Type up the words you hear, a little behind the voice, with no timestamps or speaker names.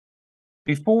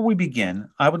Before we begin,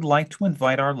 I would like to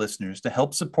invite our listeners to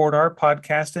help support our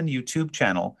podcast and YouTube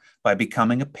channel by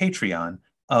becoming a Patreon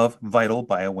of Vital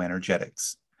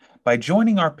Bioenergetics. By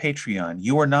joining our Patreon,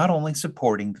 you are not only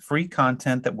supporting the free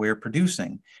content that we're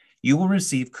producing, you will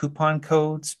receive coupon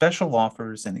codes, special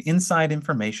offers, and inside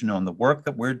information on the work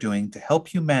that we're doing to help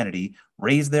humanity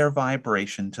raise their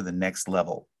vibration to the next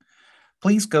level.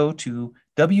 Please go to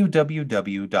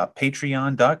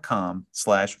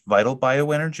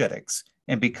www.patreon.com/vitalbioenergetics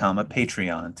and become a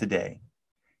Patreon today.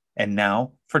 And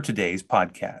now for today's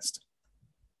podcast.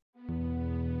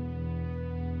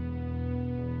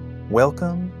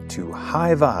 Welcome to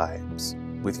High Vibes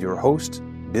with your host,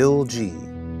 Bill G.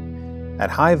 At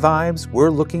High Vibes,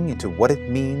 we're looking into what it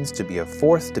means to be a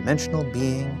fourth dimensional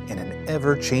being in an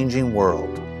ever-changing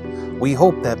world. We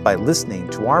hope that by listening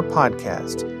to our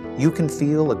podcast, you can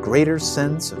feel a greater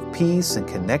sense of peace and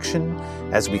connection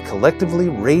as we collectively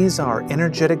raise our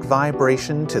energetic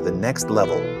vibration to the next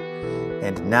level.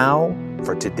 And now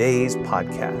for today's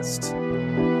podcast.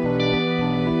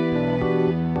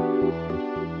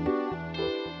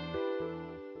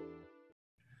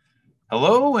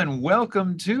 Hello and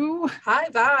welcome to High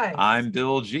Vibes. I'm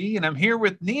Bill G, and I'm here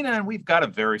with Nina, and we've got a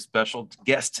very special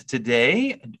guest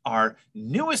today, our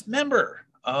newest member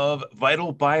of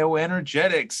Vital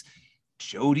Bioenergetics,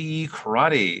 Jody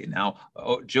Crotty. Now,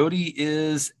 Jody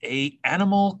is an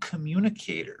animal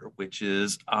communicator, which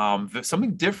is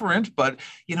something different, but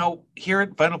here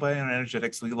at Vital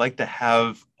Bioenergetics, we like to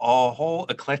have a whole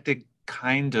eclectic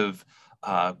kind of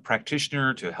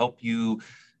practitioner to help you,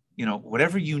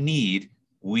 whatever you need,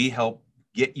 we help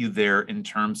get you there in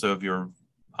terms of your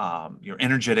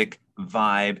energetic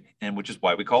vibe, and which is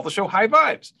why we call the show High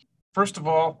Vibes. First of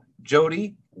all,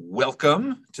 Jody,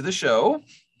 welcome to the show.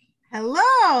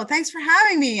 Hello, thanks for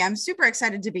having me. I'm super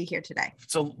excited to be here today.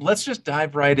 So let's just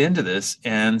dive right into this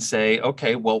and say,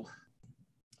 okay, well,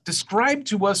 describe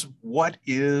to us what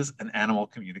is an animal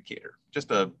communicator? Just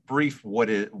a brief, what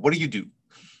do you do?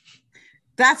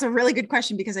 That's a really good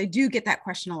question because I do get that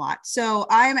question a lot. So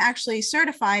I'm actually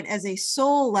certified as a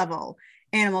soul level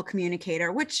animal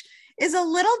communicator, which is a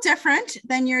little different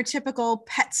than your typical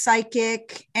pet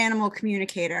psychic animal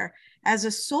communicator. As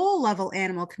a soul level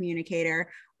animal communicator,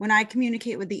 when I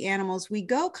communicate with the animals, we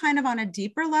go kind of on a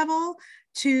deeper level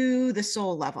to the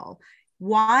soul level.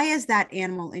 Why is that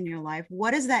animal in your life?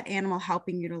 What is that animal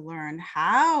helping you to learn?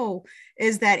 How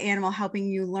is that animal helping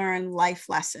you learn life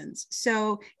lessons?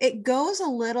 So it goes a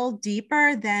little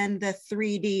deeper than the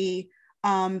 3D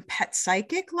pet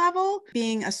psychic level,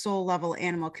 being a soul level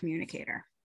animal communicator.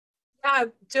 Yeah,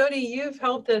 Jody, you've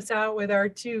helped us out with our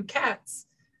two cats.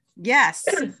 Yes.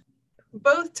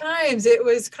 Both times it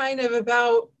was kind of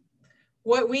about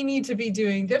what we need to be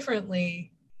doing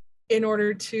differently in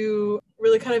order to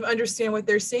really kind of understand what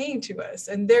they're saying to us.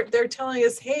 And they're telling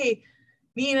us, hey,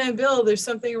 Nina and Bill, there's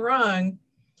something wrong.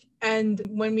 And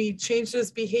when we change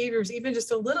those behaviors, even just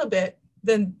a little bit,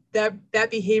 then that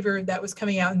behavior that was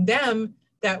coming out in them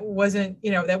that wasn't,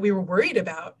 that we were worried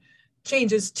about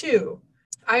changes too.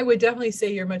 I would definitely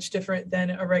say you're much different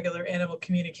than a regular animal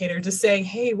communicator, just saying,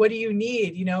 hey, what do you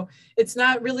need? It's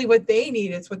not really what they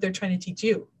need. It's what they're trying to teach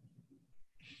you.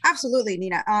 Absolutely,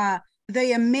 Nina.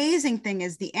 The amazing thing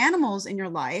is the animals in your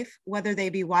life, whether they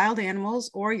be wild animals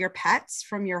or your pets,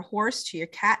 from your horse to your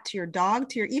cat to your dog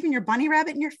to even your bunny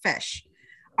rabbit and your fish,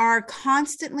 are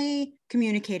constantly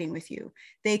communicating with you.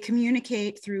 They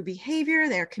communicate through behavior.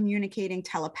 They're communicating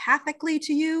telepathically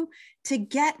to you to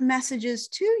get messages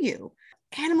to you.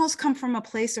 Animals come from a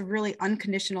place of really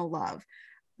unconditional love.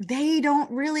 They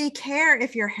don't really care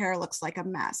if your hair looks like a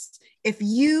mess. If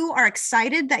you are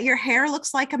excited that your hair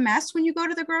looks like a mess when you go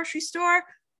to the grocery store,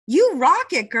 you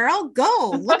rock it, girl.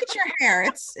 Go look at your hair.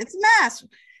 It's a mess.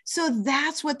 So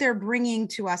that's what they're bringing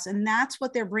to us. And that's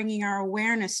what they're bringing our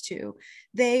awareness to.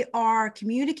 They are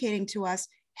communicating to us,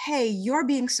 hey, you're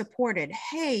being supported.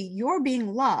 Hey, you're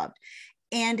being loved.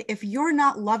 And if you're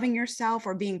not loving yourself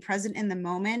or being present in the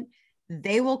moment,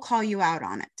 they will call you out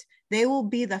on it. They will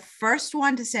be the first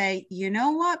one to say, you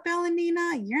know what, Bill and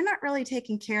Nina, you're not really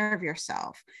taking care of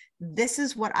yourself. This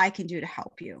is what I can do to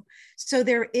help you. So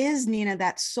there is, Nina,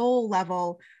 that soul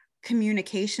level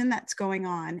communication that's going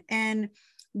on. And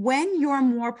when you're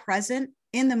more present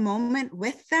in the moment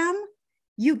with them,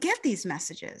 you get these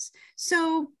messages.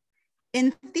 So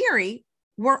in theory,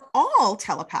 we're all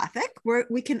telepathic.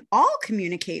 We can all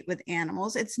communicate with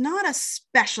animals. It's not a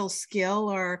special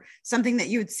skill or something that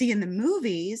you would see in the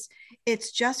movies.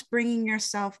 It's just bringing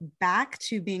yourself back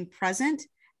to being present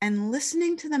and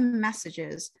listening to the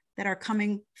messages that are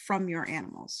coming from your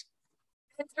animals.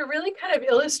 And to really kind of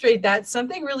illustrate that,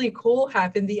 something really cool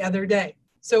happened the other day.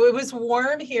 So it was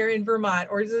warm here in Vermont,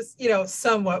 or just,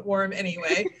 somewhat warm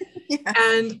anyway. Yeah.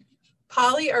 And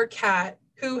Polly, our cat,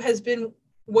 who has been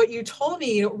what you told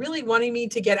me, really wanting me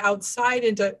to get outside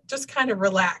and to just kind of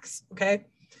relax. Okay.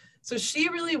 So she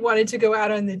really wanted to go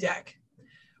out on the deck.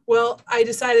 Well, I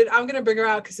decided I'm going to bring her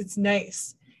out because it's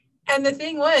nice. And the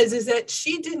thing is that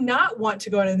she did not want to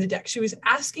go out on the deck. She was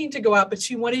asking to go out, but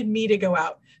she wanted me to go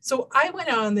out. So I went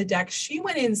out on the deck. She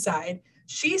went inside.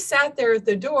 She sat there at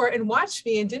the door and watched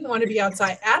me and didn't want to be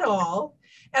outside at all.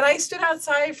 And I stood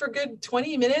outside for a good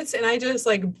 20 minutes and I just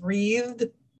breathed,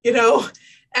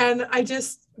 and I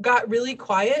just got really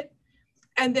quiet.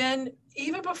 And then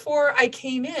even before I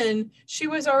came in, she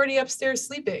was already upstairs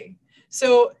sleeping.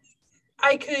 So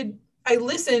I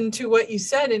listened to what you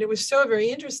said, and it was so very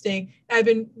interesting. I've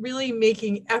been really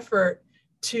making effort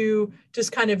to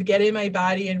just kind of get in my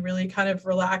body and really kind of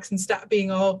relax and stop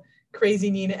being all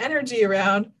crazy Nina energy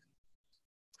around.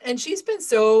 And she's been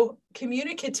so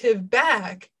communicative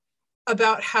back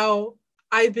about how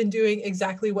I've been doing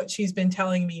exactly what she's been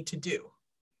telling me to do.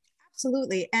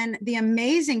 Absolutely. And the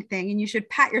amazing thing, and you should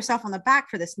pat yourself on the back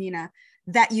for this, Nina,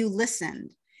 that you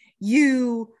listened.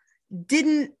 You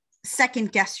didn't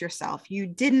second guess yourself. You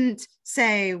didn't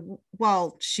say,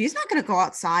 well, she's not going to go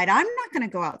outside. I'm not going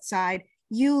to go outside.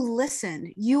 You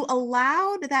listened. You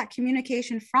allowed that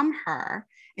communication from her.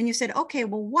 And you said, okay,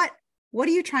 well, what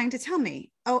are you trying to tell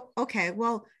me? Oh, okay.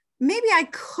 Well, maybe I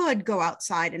could go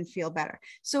outside and feel better.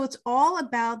 So it's all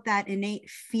about that innate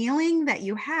feeling that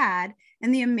you had.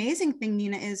 And the amazing thing,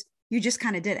 Nina, is you just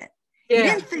kind of did it. Yeah. You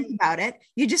didn't think about it.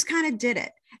 You just kind of did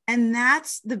it. And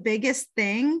that's the biggest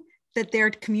thing that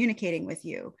they're communicating with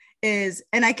you is,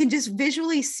 and I can just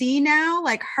visually see now,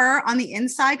 her on the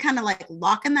inside, kind of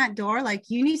locking that door,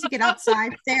 you need to get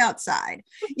outside, stay outside,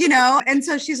 And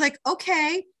so she's like,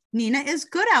 okay, Nina is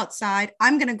good outside.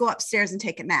 I'm going to go upstairs and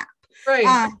take a nap.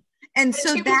 Right. And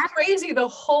so she was crazy the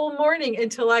whole morning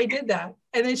until I did that.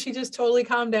 And then she just totally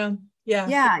calmed down. Yeah.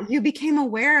 Yeah. You became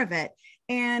aware of it.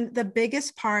 And the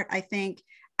biggest part, I think,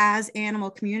 as an animal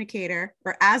communicator,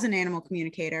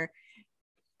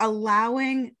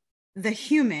 allowing the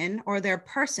human or their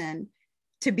person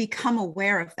to become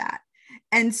aware of that.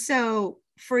 And so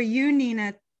for you,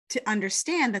 Nina, to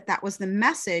understand that that was the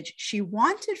message she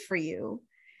wanted for you.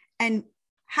 And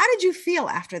how did you feel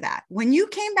after that? When you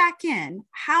came back in,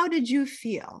 how did you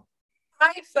feel?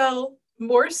 I felt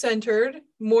more centered,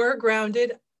 more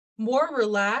grounded, more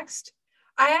relaxed.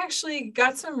 I actually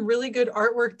got some really good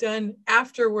artwork done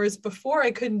afterwards. Before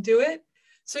I couldn't do it.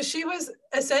 So she was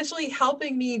essentially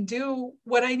helping me do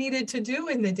what I needed to do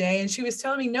in the day. And she was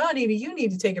telling me, no, Nina, you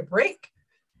need to take a break.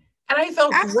 And I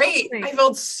felt great. I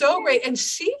felt so great. And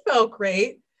she felt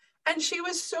great. And she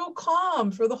was so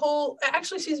calm for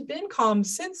actually, she's been calm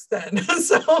since then.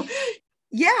 So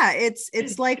yeah,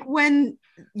 it's like when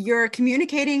you're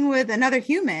communicating with another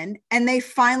human and they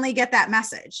finally get that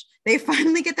message. I've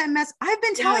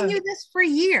been telling you this for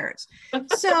years.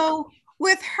 So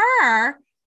with her,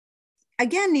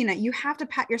 again, Nina, you have to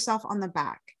pat yourself on the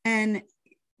back and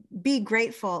be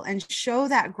grateful and show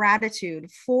that gratitude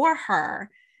for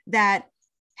her that,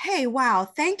 hey, wow,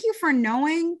 thank you for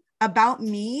knowing about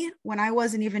me when I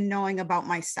wasn't even knowing about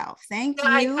myself. Thank you.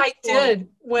 I did.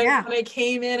 When I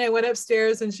came in, I went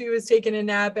upstairs and she was taking a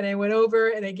nap and I went over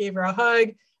and I gave her a hug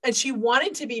and she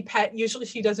wanted to be pet. Usually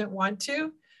she doesn't want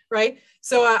to, right?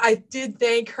 So I did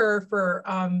thank her for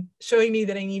showing me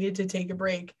that I needed to take a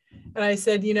break. And I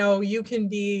said, you can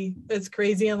be as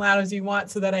crazy and loud as you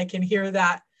want so that I can hear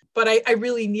that. But I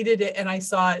really needed it and I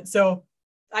saw it. So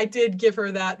I did give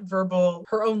her that her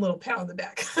own little pat on the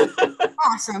back.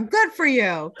 Awesome. Good for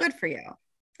you. Good for you.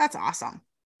 That's awesome.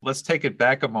 Let's take it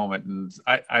back a moment. And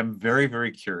I'm very,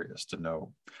 very curious to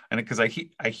know. And because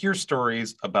I hear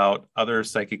stories about other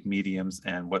psychic mediums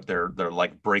and what their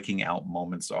breaking out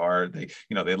moments are.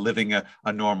 They're living a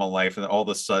normal life and all of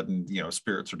a sudden,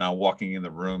 spirits are now walking in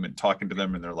the room and talking to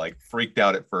them and they're freaked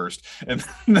out at first. And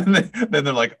then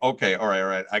they're like, okay, all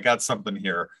right. I got something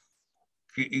here.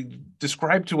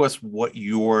 Describe to us what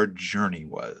your journey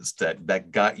was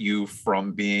that got you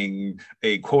from being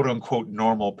a quote unquote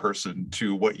normal person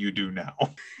to what you do now.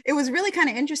 It was really kind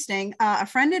of interesting. A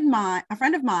friend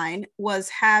of mine was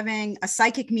having a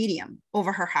psychic medium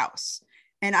over her house.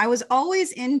 And I was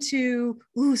always into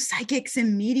psychics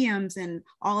and mediums and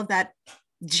all of that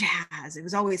jazz. It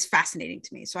was always fascinating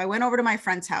to me. So I went over to my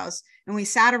friend's house and we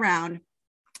sat around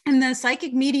and the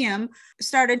psychic medium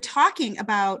started talking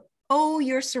about, oh,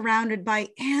 you're surrounded by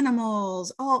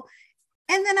animals. Oh,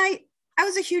 and then I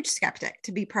was a huge skeptic,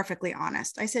 to be perfectly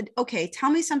honest. I said, okay, tell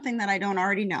me something that I don't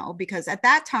already know, because at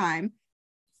that time,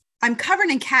 I'm covered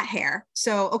in cat hair.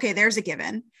 So, okay, there's a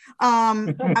given.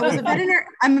 I was a veterinary,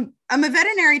 I'm a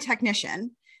veterinary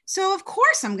technician. So of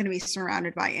course I'm going to be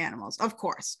surrounded by animals. Of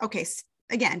course. Okay.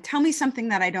 Again, tell me something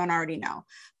that I don't already know.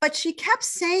 But she kept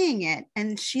saying it.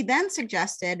 And she then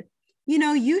suggested,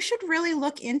 you should really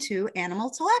look into animal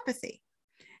telepathy.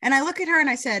 And I look at her and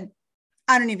I said,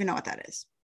 I don't even know what that is.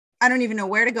 I don't even know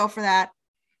where to go for that.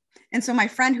 And so my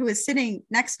friend who is sitting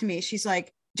next to me, she's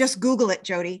like, just Google it,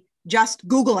 Jody. Just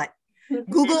Google it.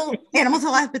 Google animal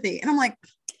telepathy. And I'm like,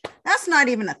 that's not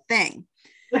even a thing.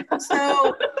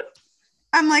 So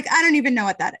I'm like, I don't even know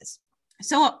what that is.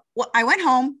 So I went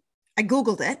home, I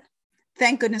Googled it.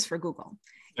 Thank goodness for Google.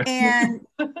 And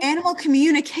animal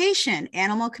communication,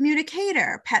 animal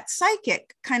communicator, pet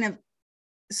psychic, kind of.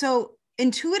 So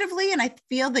intuitively, and I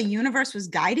feel the universe was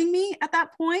guiding me at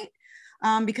that point,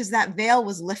 because that veil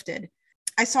was lifted.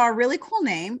 I saw a really cool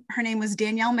name. Her name was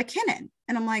Danielle McKinnon.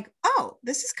 And I'm like, oh,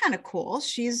 this is kind of cool.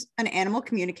 She's an animal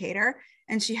communicator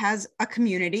and she has a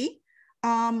community.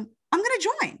 I'm going to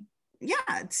join.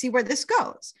 Yeah, see where this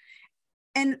goes.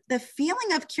 And the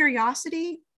feeling of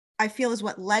curiosity, I feel, is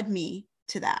what led me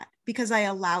to that, because I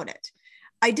allowed it.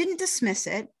 I didn't dismiss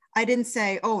it. I didn't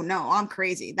say, oh no, I'm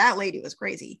crazy. That lady was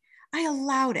crazy. I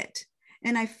allowed it.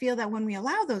 And I feel that when we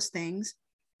allow those things,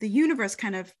 the universe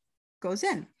kind of goes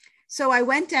in. So I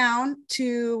went down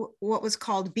to what was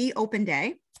called Be Open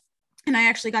Day, and I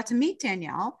actually got to meet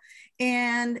Danielle.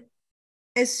 And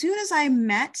as soon as I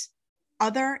met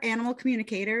other animal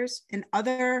communicators and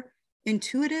other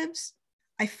intuitives,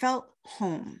 I felt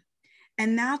home.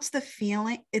 And that's the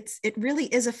feeling. It really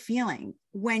is a feeling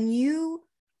when you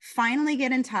finally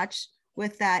get in touch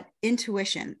with that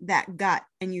intuition, that gut,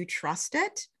 and you trust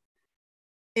it.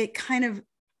 It kind of,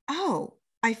 oh,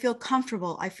 I feel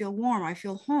comfortable. I feel warm. I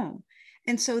feel home.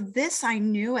 And so this, I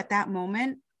knew at that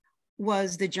moment,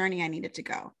 was the journey I needed to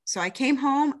go. So I came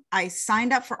home, I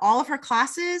signed up for all of her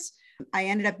classes. I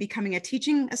ended up becoming a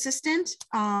teaching assistant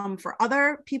for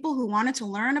other people who wanted to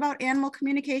learn about animal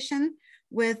communication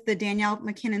with the Danielle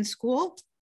McKinnon School.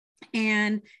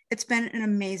 And it's been an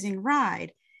amazing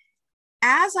ride.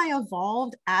 As I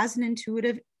evolved as an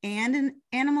intuitive and an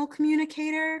animal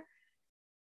communicator,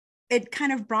 it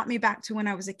kind of brought me back to when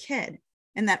I was a kid,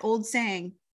 and that old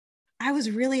saying, I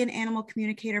was really an animal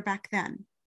communicator back then.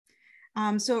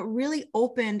 So it really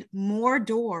opened more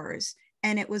doors,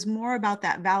 and it was more about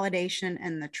that validation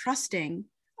and the trusting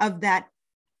of that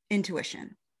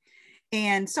intuition.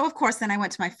 And so, of course, then I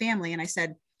went to my family and I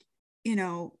said,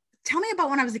 tell me about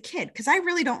when I was a kid, because I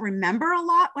really don't remember a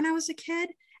lot when I was a kid.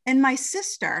 And my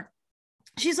sister,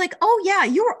 she's like, oh yeah,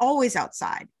 you were always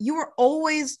outside. You were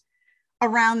always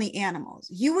around the animals.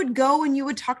 You would go and you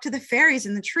would talk to the fairies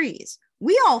in the trees.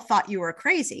 We all thought you were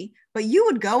crazy, but you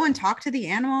would go and talk to the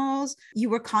animals. You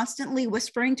were constantly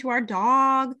whispering to our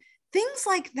dog, things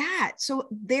like that. So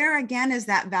there again is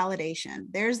that validation.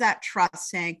 There's that trust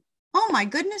saying, oh my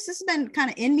goodness, this has been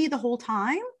kind of in me the whole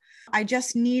time. I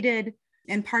just needed,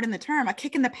 and pardon the term, a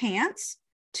kick in the pants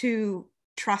to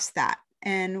trust that.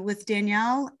 And with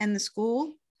Danielle and the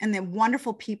school and the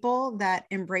wonderful people that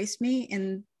embraced me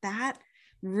in that,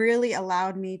 really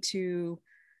allowed me to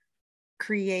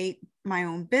create my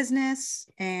own business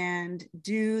and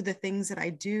do the things that I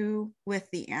do with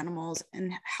the animals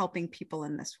and helping people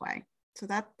in this way. So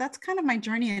that's kind of my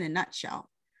journey in a nutshell.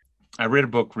 I read a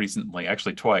book recently,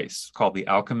 actually twice, called The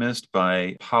Alchemist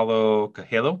by Paulo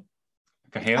Coelho.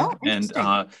 Oh, and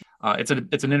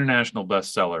it's an international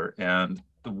bestseller. And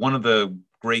one of the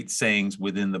great sayings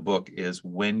within the book is,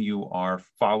 when you are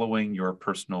following your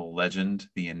personal legend,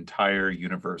 the entire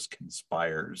universe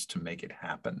conspires to make it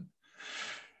happen.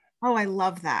 Oh, I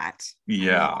love that.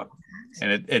 Yeah.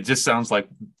 And it just sounds like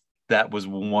that was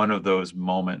one of those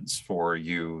moments for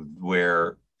you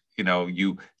where,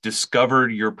 you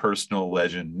discovered your personal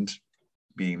legend,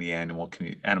 being the animal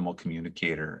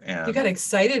communicator. And you got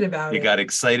excited about it. You got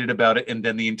excited about it. And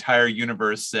then the entire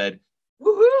universe said,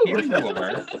 woohoo! Here you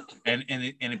are. And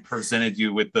it presented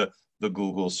you with the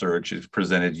Google search. It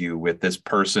presented you with this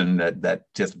person that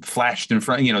just flashed in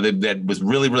front, that was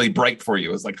really, really bright for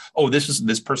you. It's like, oh, this is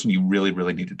this person you really,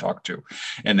 really need to talk to.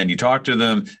 And then you talk to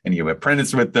them and you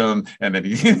apprentice with them. And then,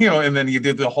 and then you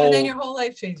did the whole. And then your whole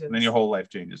life changes. And then your whole life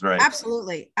changes, right?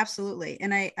 Absolutely. Absolutely.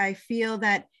 And I feel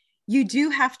that you do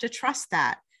have to trust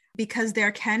that, because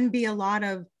there can be a lot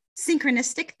of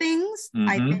synchronistic things. Mm-hmm.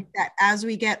 I think that as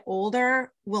we get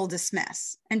older, we'll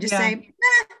dismiss and just say,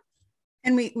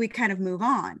 and we kind of move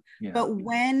on. Yeah. But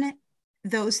when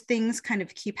those things kind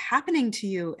of keep happening to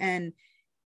you, and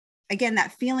again,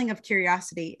 that feeling of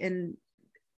curiosity and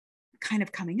kind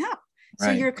of coming up, So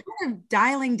you're kind of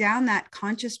dialing down that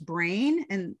conscious brain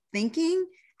and thinking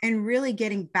and really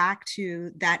getting back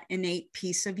to that innate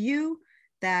piece of you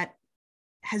that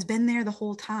has been there the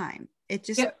whole time. It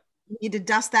just you need to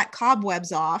dust that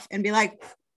cobwebs off and be like,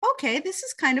 okay, this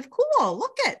is kind of cool.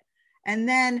 Look it. And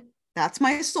then that's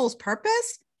my soul's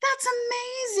purpose. That's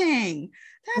amazing.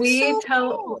 We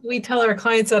tell our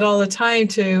clients that all the time,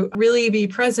 to really be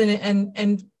present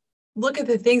and look at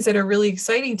the things that are really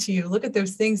exciting to you. Look at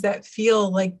those things that feel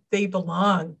like they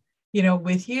belong,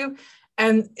 with you.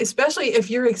 And especially if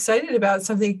you're excited about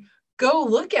something, go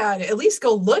look at it. At least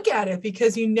go look at it,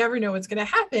 because you never know what's going to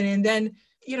happen. And then,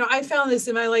 I found this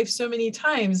in my life so many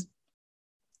times.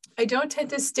 I don't tend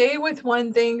to stay with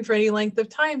one thing for any length of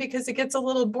time because it gets a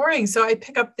little boring. So I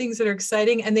pick up things that are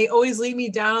exciting, and they always lead me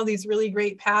down all these really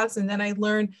great paths. And then I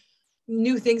learn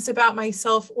new things about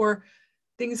myself, or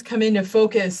things come into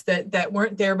focus that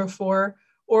weren't there before,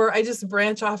 or I just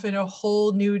branch off in a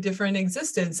whole new different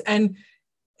existence. And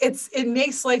it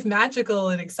makes life magical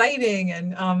and exciting.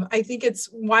 And I think it's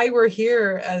why we're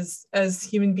here as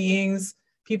human beings,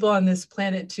 people on this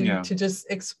planet, to just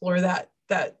explore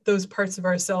those parts of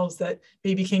ourselves that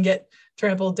maybe can get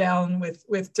trampled down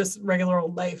with just regular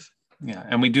old life. Yeah,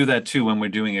 and we do that too when we're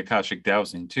doing Akashic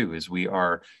dowsing too, is we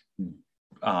are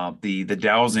the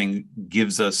dowsing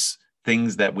gives us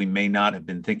things that we may not have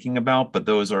been thinking about, but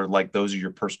those are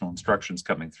your personal instructions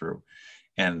coming through.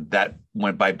 And that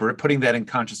by putting that in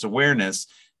conscious awareness,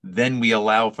 then we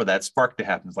allow for that spark to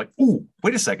happen. It's like, oh,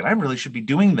 wait a second, I really should be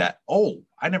doing that. Oh,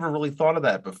 I never really thought of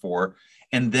that before.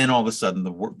 And then all of a sudden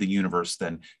the universe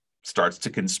then starts to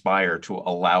conspire to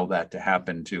allow that to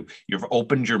happen. You've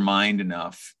opened your mind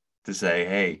enough to say,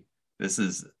 hey,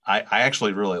 I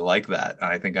actually really like that. And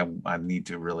I think I need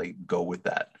to really go with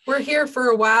that. We're here for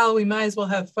a while. We might as well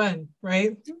have fun,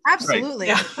 right? Absolutely.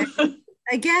 Right. Yeah.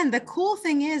 Again, the cool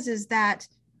thing is that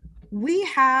we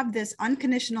have this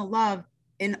unconditional love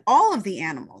in all of the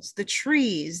animals, the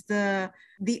trees, the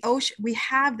ocean. We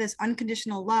have this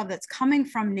unconditional love that's coming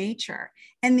from nature,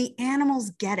 and the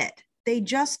animals get it. They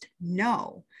just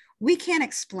know. We can't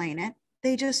explain it.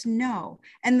 They just know.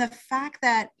 And the fact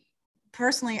that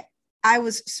personally, I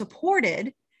was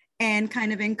supported and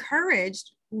kind of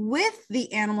encouraged with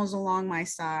the animals along my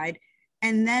side,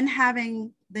 and then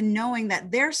having the knowing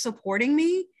that they're supporting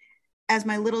me as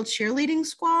my little cheerleading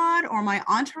squad or my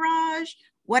entourage,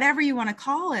 whatever you want to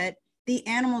call it, the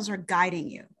animals are guiding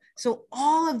you. So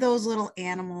all of those little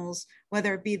animals,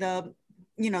 whether it be the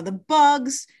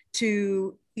bugs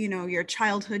to, your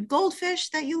childhood goldfish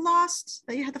that you lost,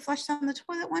 that you had to flush down the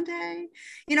toilet one day,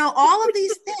 all of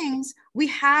these things, we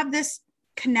have this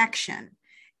connection.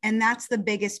 And that's the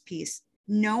biggest piece.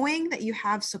 Knowing that you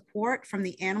have support from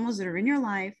the animals that are in your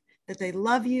life, that they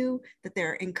love you, that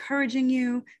they're encouraging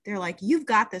you. They're like, you've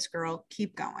got this, girl,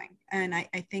 keep going. And I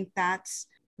think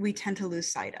we tend to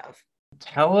lose sight of.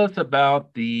 Tell us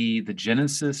about the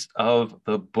genesis of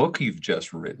the book you've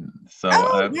just written.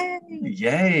 So,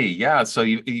 yay. Yeah. So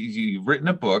you've written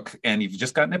a book and you've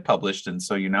just gotten it published. And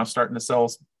so you're now starting to sell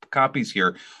copies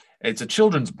here. It's a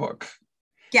children's book.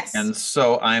 Yes. And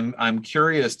so I'm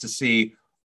curious to see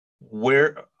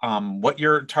what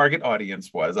your target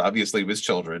audience was. Obviously it was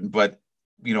children, but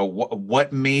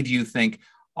what made you think,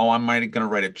 oh, I'm going to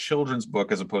write a children's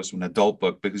book as opposed to an adult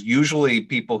book? Because usually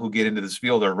people who get into this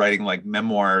field are writing like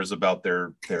memoirs about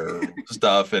their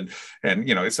stuff, and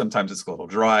sometimes it's a little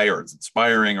dry or it's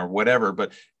inspiring or whatever.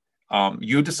 But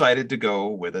you decided to go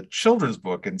with a children's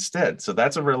book instead, so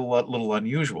that's a little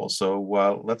unusual.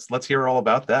 So let's hear all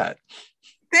about that.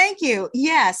 Thank you.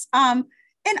 Yes, and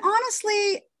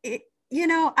honestly,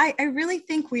 I really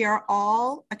think we are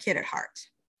all a kid at heart.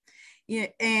 Yeah,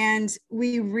 and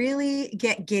we really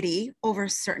get giddy over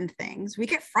certain things. We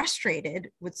get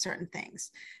frustrated with certain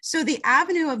things. So the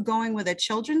avenue of going with a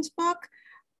children's book,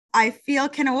 I feel,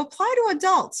 can apply to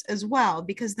adults as well,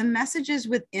 because the messages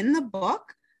within the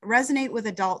book resonate with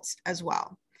adults as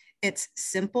well. It's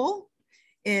simple,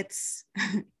 it's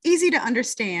easy to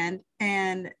understand,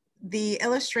 and the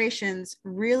illustrations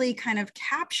really kind of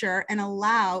capture and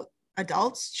allow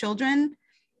adults, children,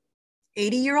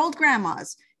 80-year-old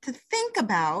grandmas to think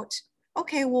about,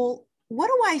 okay, well, what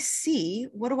do I see?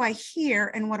 What do I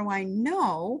hear? And what do I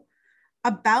know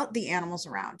about the animals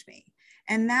around me?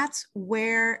 And that's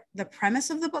where the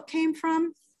premise of the book came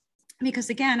from.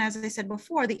 Because again, as I said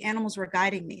before, the animals were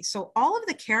guiding me. So all of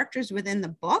the characters within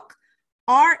the book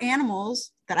are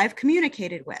animals that I've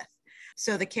communicated with.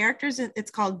 So the characters, it's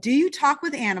called Do You Talk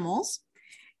with Animals?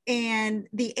 And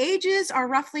the ages are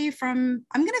roughly from,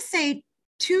 I'm going to say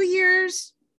 2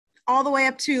 years all the way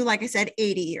up to, like I said,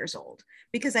 80 years old.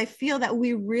 because I feel that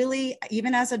we really,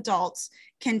 even as adults,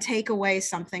 can take away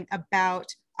something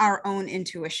about our own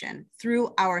intuition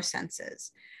through our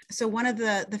senses. So one of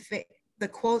the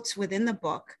quotes within the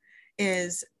book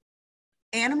is,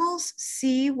 animals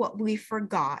see what we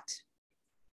forgot.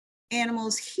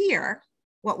 Animals hear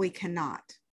what we cannot.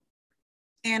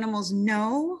 Animals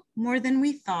know more than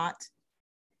we thought.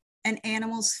 And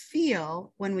animals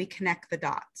feel when we connect the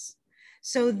dots.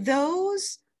 So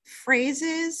those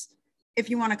phrases, if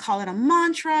you want to call it a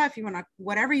mantra, if you want to,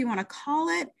 whatever you want to call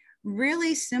it,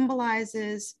 really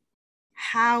symbolizes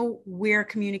how we're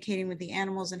communicating with the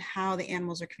animals and how the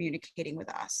animals are communicating with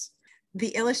us. The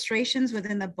illustrations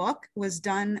within the book was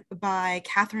done by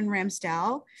Catherine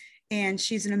Ramsdell, and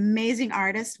she's an amazing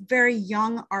artist, very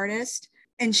young artist.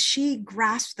 And she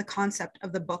grasped the concept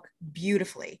of the book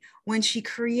beautifully when she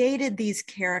created these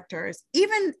characters,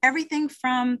 even everything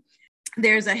from,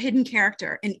 there's a hidden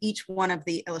character in each one of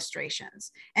the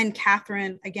illustrations. And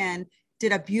Catherine, again,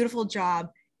 did a beautiful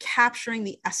job capturing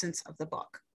the essence of the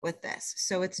book with this.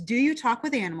 So it's, do you talk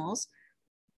with animals?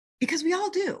 Because we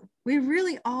all do. We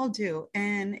really all do.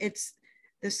 And it's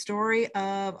the story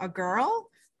of a girl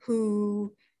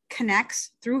who connects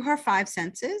through her five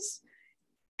senses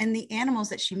and the animals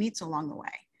that she meets along the way.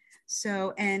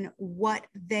 So, and what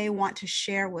they want to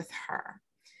share with her.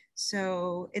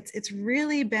 So it's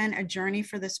really been a journey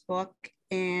for this book.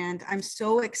 And I'm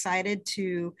so excited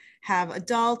to have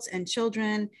adults and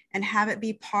children and have it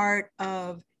be part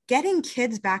of getting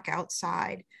kids back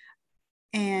outside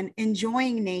and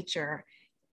enjoying nature,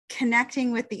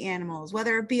 connecting with the animals,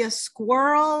 whether it be a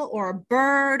squirrel or a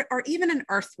bird or even an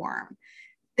earthworm.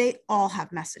 They all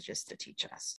have messages to teach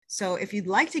us. So if you'd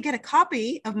like to get a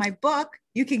copy of my book,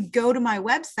 you can go to my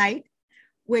website,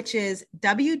 which is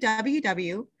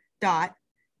www.jodycrotty,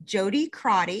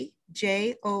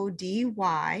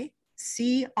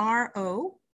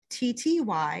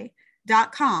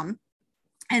 JODYCROTTY.com.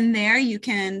 And there you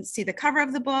can see the cover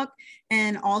of the book.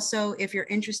 And also, if you're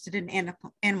interested in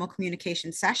animal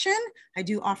communication session, I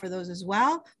do offer those as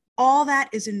well. All that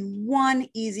is in one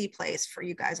easy place for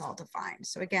you guys all to find.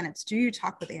 So again, it's, do you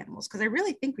talk with animals? Because I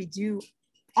really think we do.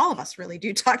 All of us really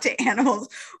do talk to animals,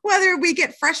 whether we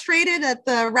get frustrated at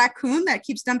the raccoon that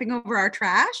keeps dumping over our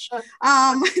trash to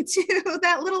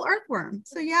that little earthworm.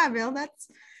 So yeah, Bill, that's.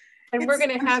 And we're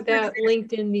going to have that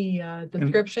linked in the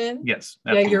description. Yes.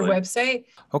 Absolutely. Yeah, your website.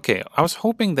 Okay. I was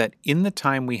hoping that in the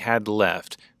time we had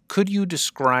left, could you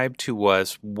describe to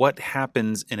us what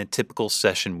happens in a typical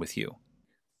session with you?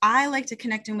 I like to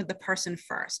connect in with the person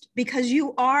first, because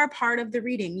you are part of the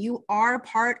reading. You are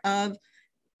part of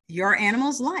your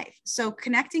animal's life. So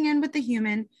connecting in with the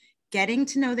human, getting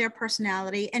to know their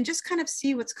personality, and just kind of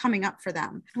see what's coming up for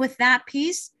them. With that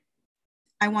piece,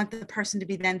 I want the person to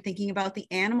be then thinking about the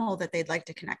animal that they'd like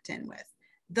to connect in with.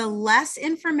 The less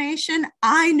information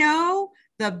I know,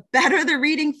 the better the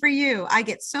reading for you. I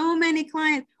get so many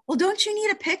clients, well, don't you need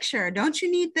a picture? Don't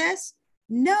you need this?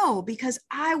 No, because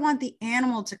I want the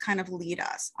animal to kind of lead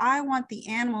us. I want the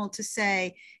animal to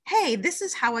say, hey, this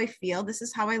is how I feel. This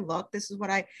is how I look. This is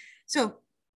what so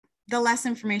the less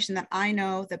information that I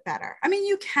know, the better. I mean,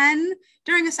 you can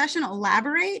during a session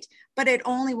elaborate, but it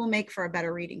only will make for a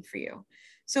better reading for you.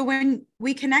 So when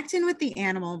we connect in with the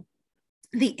animals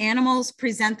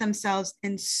present themselves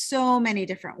in so many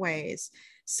different ways.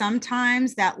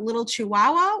 Sometimes that little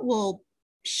chihuahua will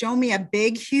show me a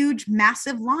big, huge,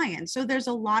 massive lion. So there's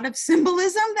a lot of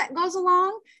symbolism that goes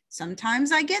along.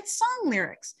 Sometimes I get song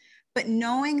lyrics, but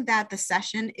knowing that the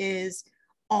session is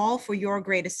all for your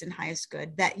greatest and highest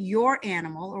good, that your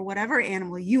animal or whatever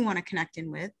animal you want to connect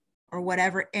in with, or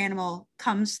whatever animal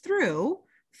comes through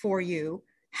for you,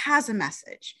 has a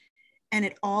message. And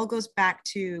it all goes back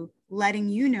to letting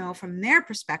you know from their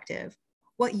perspective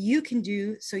what you can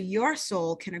do so your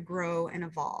soul can grow and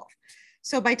evolve.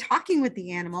 So by talking with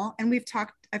the animal, and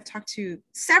I've talked to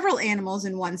several animals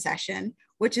in one session,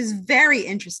 which is very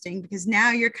interesting because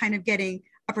now you're kind of getting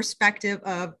a perspective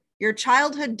of your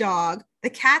childhood dog,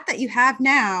 the cat that you have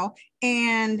now,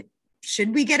 and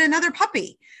should we get another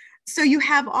puppy? So you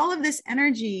have all of this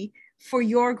energy for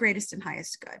your greatest and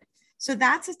highest good. So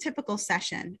that's a typical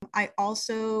session. I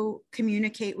also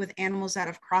communicate with animals that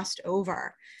have crossed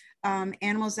over.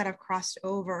 Animals that have crossed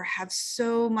over have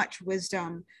so much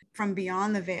wisdom from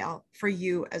beyond the veil for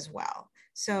you as well.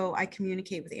 So I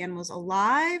communicate with animals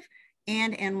alive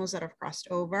and animals that have crossed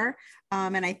over.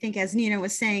 And I think, as Nina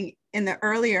was saying in the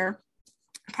earlier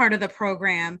part of the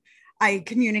program, I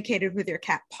communicated with your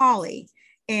cat, Polly.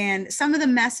 And some of the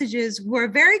messages were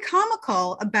very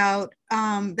comical about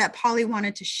that Polly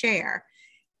wanted to share,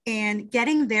 and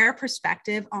getting their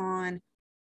perspective on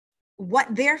what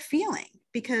they're feeling.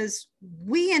 because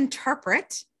we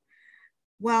interpret,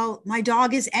 well, my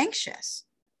dog is anxious.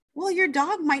 Well, your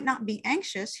dog might not be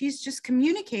anxious. He's just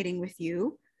communicating with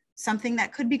you something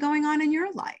that could be going on in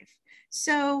your life.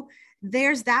 So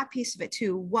there's that piece of it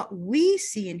too. What we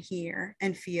see and hear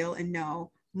and feel and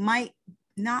know might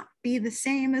not be the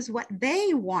same as what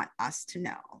they want us to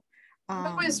know.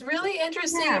 What was really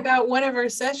interesting about one of our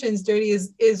sessions, Jody,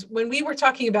 is when we were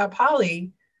talking about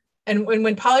Polly, and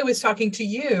when Polly was talking to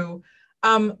you,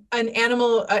 an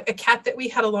animal, a cat that we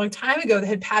had a long time ago that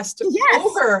had passed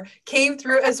over came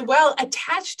through as well,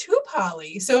 attached to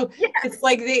Polly. So it's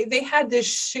like they had this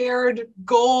shared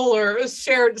goal or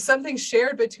something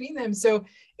shared between them. So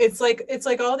it's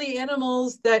like all the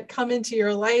animals that come into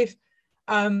your life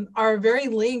are very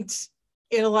linked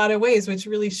in a lot of ways, which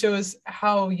really shows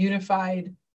how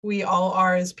unified we all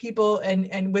are as people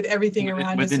and with everything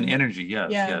around us. Within energy,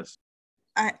 yes.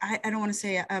 I don't want to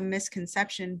say a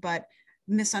misconception, but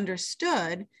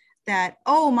misunderstood that,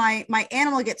 oh, my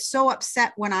animal gets so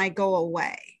upset when I go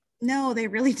away. No, they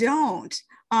really don't.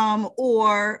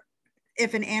 Or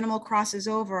if an animal crosses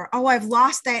over, oh, I've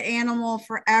lost that animal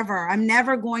forever. I'm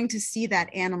never going to see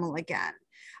that animal again.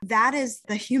 That is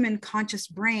the human conscious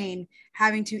brain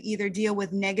having to either deal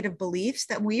with negative beliefs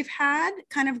that we've had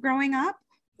kind of growing up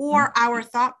or our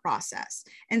thought process.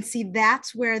 And see,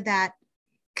 that's where that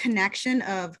connection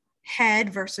of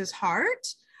head versus heart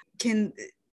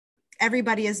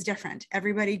everybody is different.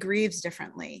 Everybody grieves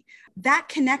differently. That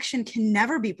connection can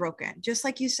never be broken. Just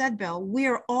like you said, Bill,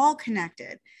 we're all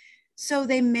connected. So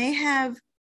they may have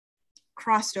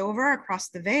crossed over across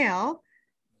the veil,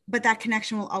 but that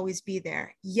connection will always be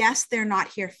there. Yes, they're not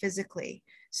here physically.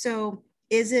 So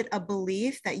is it a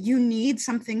belief that you need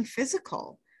something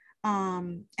physical?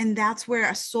 And that's where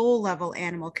a soul level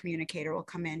animal communicator will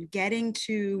come in, getting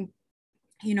to,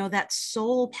 that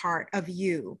soul part of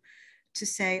you to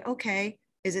say, okay,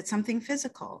 is it something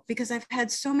physical? Because I've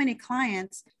had so many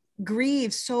clients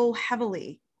grieve so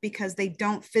heavily because they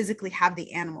don't physically have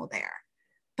the animal there,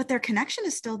 but their connection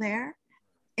is still there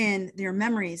in their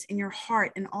memories, in your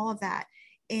heart, and all of that.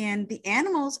 And the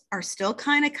animals are still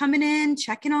kind of coming in,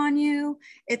 checking on you.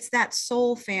 It's that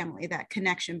soul family, that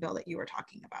connection, Bill, that you were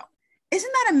talking about.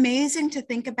 Isn't that amazing to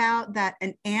think about, that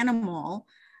an animal,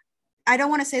 I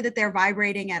don't want to say that they're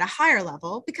vibrating at a higher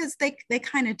level, because they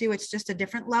kind of do. It's just a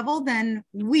different level than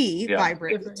we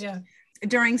vibrate.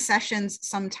 During sessions,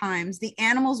 sometimes the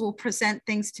animals will present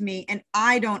things to me and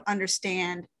I don't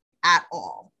understand at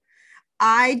all.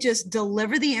 I just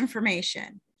deliver the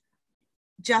information.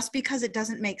 Just because it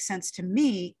doesn't make sense to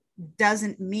me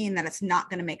doesn't mean that it's not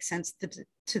going to make sense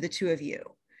to the two of you.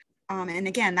 And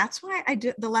again, that's why I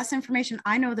do, the less information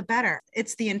I know, the better.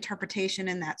 It's the interpretation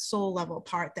and that soul level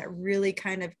part that really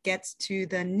kind of gets to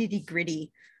the nitty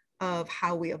gritty of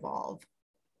how we evolve.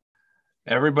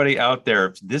 Everybody out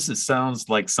there, sounds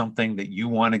like something that you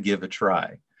want to give a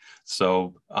try.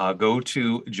 So go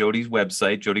to Jody's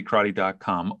website,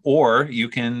 jodycrotty.com, or you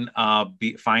can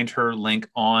find her link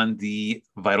on the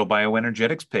Vital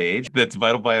Bioenergetics page. That's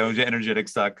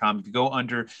vitalbioenergetics.com. If you go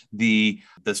under the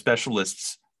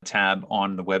specialists tab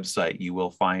on the website, you will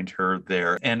find her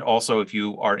there. And also, if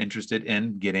you are interested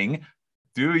in getting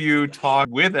Do You Talk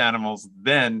with Animals,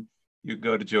 then you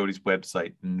go to Jody's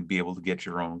website and be able to get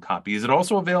your own copy. Is it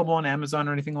also available on Amazon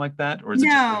or anything like that? Or is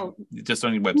it just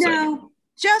on your website? No,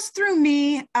 just through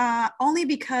me, only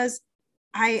because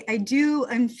I do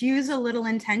infuse a little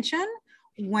intention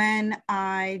when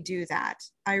I do that.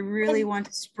 I really want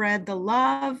to spread the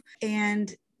love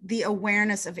and the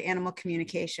awareness of animal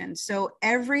communication. So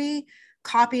every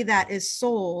copy that is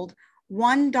sold,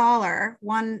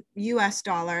 $1 US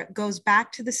goes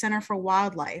back to the Center for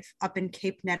Wildlife up in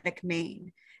Cape Nettic,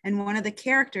 Maine. And one of the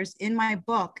characters in my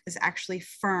book is actually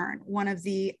Fern, one of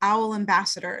the owl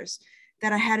ambassadors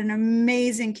that I had an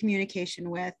amazing communication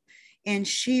with. And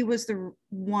she was the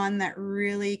one that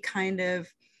really kind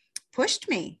of pushed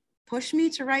me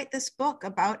to write this book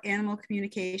about animal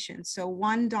communication. So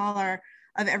 $1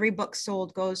 of every book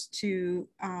sold goes to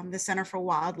the Center for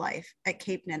Wildlife at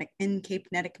Cape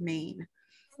Nettic, Maine.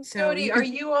 So, Jody, are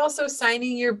you also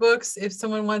signing your books if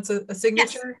someone wants a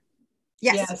signature?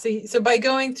 Yes. Yeah. So by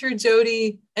going through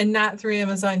Jody and not through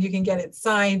Amazon, you can get it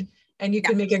signed, and you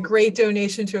can make a great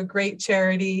donation to a great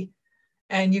charity,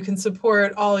 and you can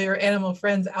support all your animal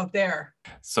friends out there.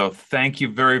 So thank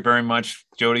you very, very much,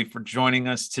 Jody, for joining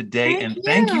us today.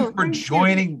 Thank you for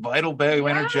joining Vital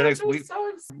Bioenergetics.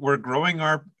 We're growing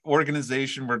our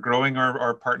organization. We're growing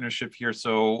our partnership here.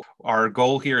 So our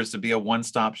goal here is to be a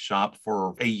one-stop shop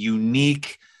for a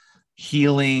unique,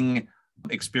 healing,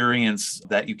 experience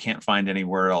that you can't find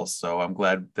anywhere else. So I'm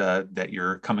glad that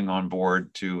you're coming on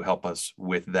board to help us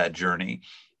with that journey.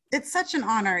 It's such an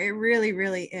honor. It really,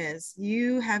 really is.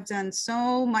 You have done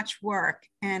so much work,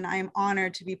 and I am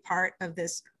honored to be part of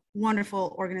this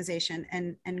wonderful organization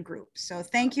and group. So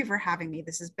thank you for having me.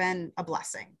 This has been a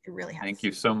blessing. It really has. Thank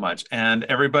you so much. And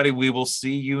everybody, we will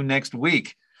see you next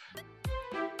week.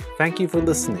 Thank you for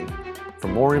listening. For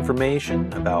more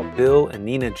information about Bill and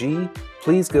Nina G,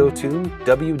 please go to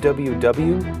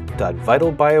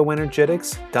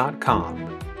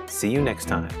www.vitalbioenergetics.com. See you next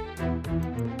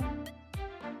time.